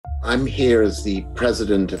I'm here as the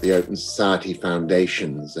president of the Open Society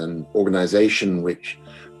Foundations, an organization which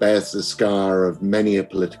bears the scar of many a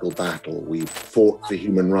political battle. We've fought for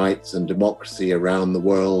human rights and democracy around the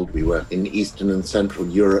world. We were in Eastern and Central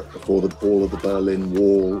Europe before the fall of the Berlin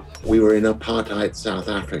Wall. We were in apartheid South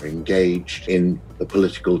Africa, engaged in the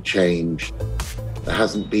political change. There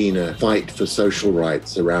hasn't been a fight for social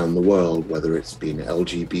rights around the world, whether it's been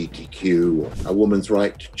LGBTQ, or a woman's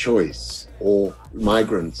right to choice, or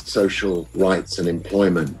migrants' social rights and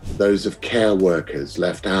employment, those of care workers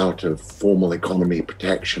left out of formal economy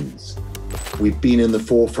protections. We've been in the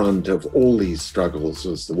forefront of all these struggles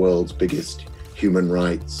as the world's biggest human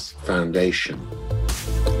rights foundation.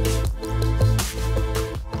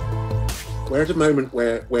 We're at a moment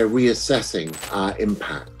where we're reassessing our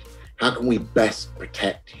impact. How can we best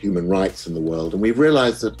protect human rights in the world? And we've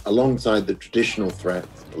realized that alongside the traditional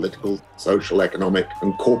threats, political, social, economic,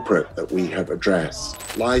 and corporate that we have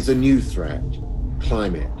addressed, lies a new threat: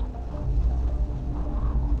 climate.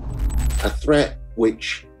 A threat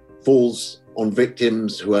which falls on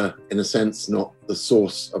victims who are, in a sense, not the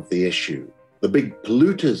source of the issue. The big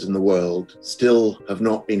polluters in the world still have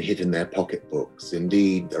not been hit in their pocketbooks.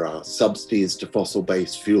 Indeed, there are subsidies to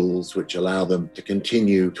fossil-based fuels which allow them to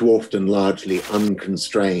continue too often largely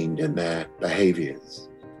unconstrained in their behaviors.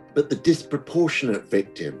 But the disproportionate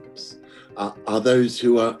victims are those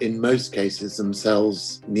who are, in most cases,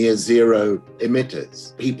 themselves near zero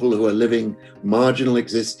emitters. People who are living marginal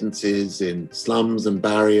existences in slums and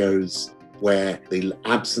barrios, where the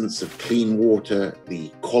absence of clean water, the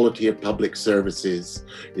quality of public services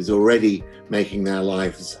is already making their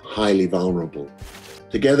lives highly vulnerable.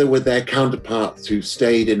 Together with their counterparts who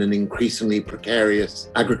stayed in an increasingly precarious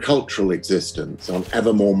agricultural existence on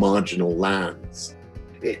ever more marginal lands.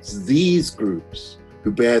 It's these groups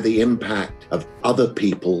who bear the impact of other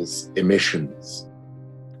people's emissions.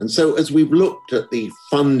 And so as we've looked at the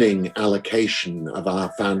funding allocation of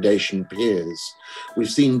our foundation peers, we've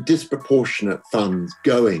seen disproportionate funds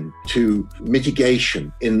going to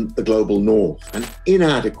mitigation in the global north and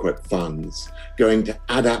inadequate funds going to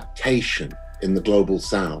adaptation in the global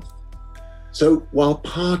south. So while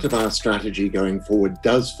part of our strategy going forward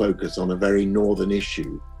does focus on a very northern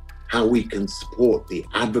issue, how we can support the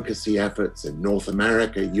advocacy efforts in North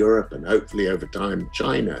America, Europe, and hopefully over time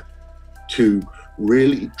China, to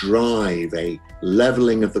really drive a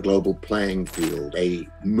leveling of the global playing field, a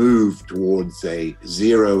move towards a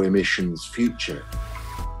zero emissions future.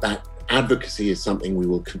 That advocacy is something we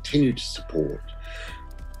will continue to support.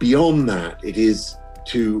 Beyond that, it is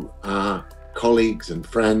to our colleagues and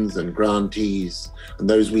friends and grantees and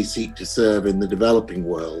those we seek to serve in the developing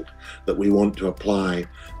world that we want to apply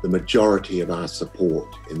the majority of our support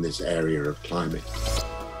in this area of climate.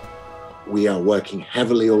 We are working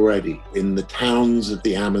heavily already in the towns of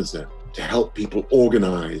the Amazon to help people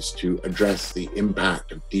organize to address the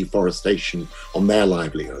impact of deforestation on their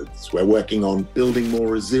livelihoods. We're working on building more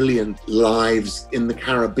resilient lives in the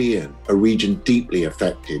Caribbean, a region deeply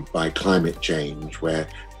affected by climate change, where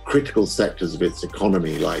critical sectors of its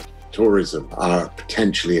economy, like tourism, are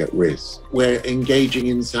potentially at risk. We're engaging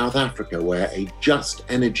in South Africa, where a just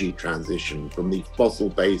energy transition from the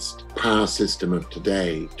fossil-based power system of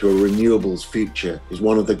today to a renewables future is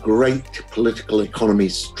one of the great political economy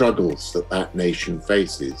struggles that that nation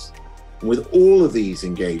faces. And with all of these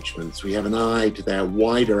engagements, we have an eye to their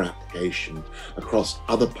wider application across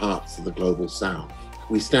other parts of the global south.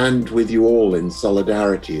 We stand with you all in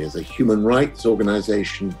solidarity as a human rights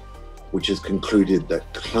organization which has concluded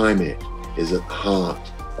that climate is at the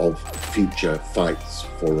heart of future fights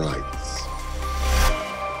for rights.